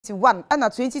2021 and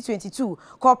 2022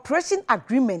 cooperation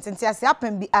agreement nti ase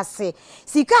apen bi ase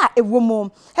sika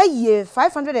ewomo hey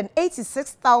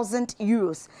 586,000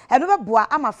 euros eno be boa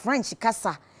ama French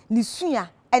kasa ni sua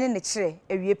ene ne kire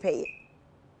ewie peye.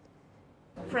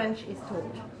 French is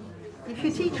taught. If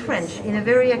you teach French in a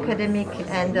very academic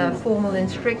and formal and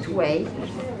strict way,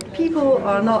 people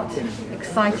are not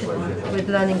excited with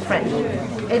learning French.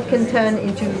 It can turn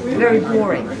into very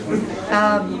boring.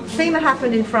 Same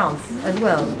happened in France as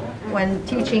well, when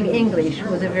teaching English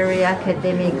was a very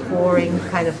academic, boring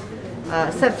kind of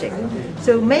subject.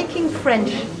 So making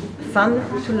French fun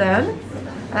to learn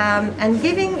and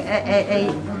giving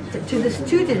to the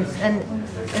students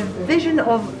a vision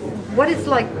of what it's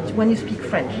like when you speak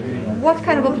French. What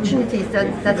kind of opportunities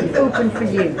does it open for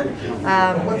you?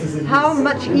 How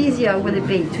much easier will it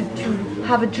be to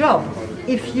have a job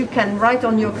if you can write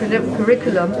on your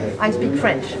curriculum, I speak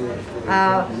French?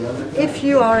 If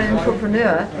you are an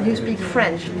entrepreneur and you speak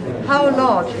French, how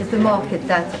large is the market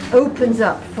that opens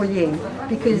up for you?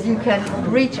 Because you can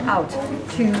reach out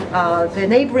to the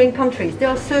neighboring countries. They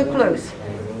are so close,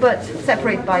 but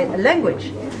separated by a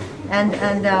language. And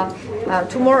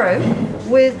tomorrow,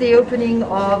 with the opening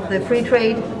of the free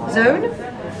trade zone,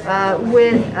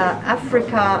 with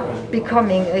Africa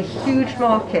becoming a huge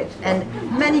market, and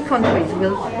many countries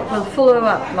will follow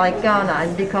up, like Ghana,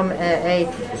 and become a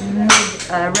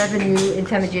mid-revenue,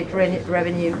 intermediate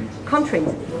revenue countries,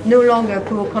 no longer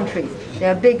poor countries. They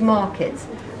are big markets.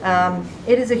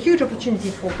 It is a huge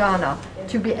opportunity for Ghana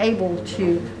to be able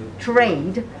to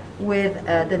trade with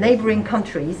the neighboring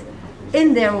countries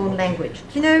in their own language.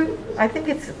 You know, I think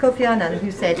it's Kofi Annan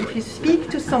who said, if you speak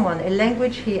to someone a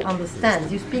language he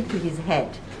understands, you speak to his head.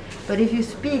 But if you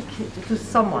speak to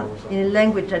someone in a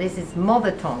language that is his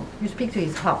mother tongue, you speak to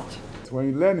his heart. When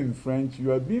you learn in French,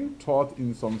 you are being taught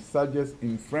in some subjects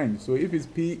in French. So if it's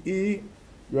PE,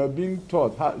 you are being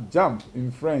taught how jump in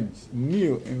French,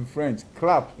 kneel in French,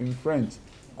 clap in French.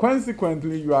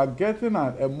 Consequently, you are getting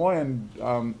a more,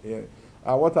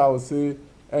 what I would say,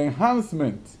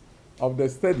 enhancement of the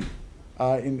study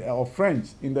of French,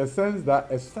 in the sense that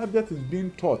a subject is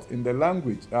being taught in the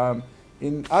language.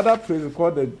 In other places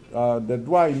called the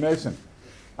dual immersion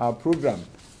program.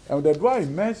 And with the dual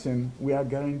immersion, we are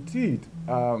guaranteed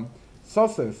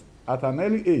success at an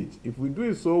early age. If we do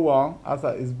it so well, as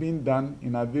is being done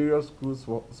in our various schools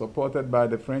supported by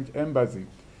the French embassy,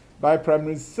 by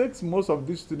primary 6, most of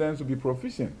these students will be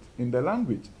proficient in the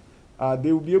language.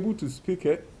 They will be able to speak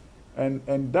it,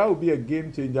 and that will be a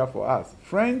game changer for us.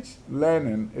 French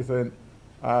learning is an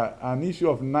issue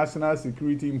of national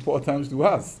security importance to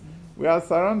us. We are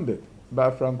surrounded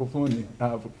by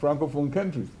francophone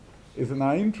countries. It's in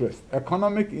our interest,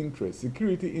 economic interest,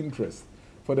 security interest,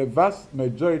 for the vast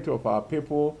majority of our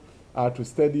people to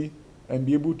study and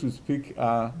be able to speak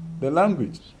the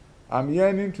language. I'm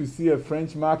yearning to see a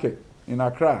French market in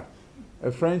Accra,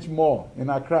 a French mall in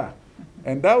Accra.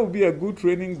 And that would be a good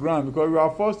training ground, because we are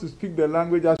forced to speak the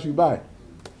language as we buy.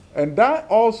 And that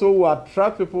also will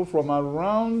attract people from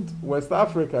around West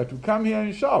Africa to come here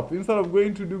and shop instead of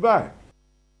going to Dubai.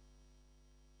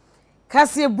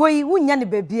 Kasi boy, wunya ni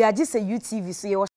baby, I just say UTV so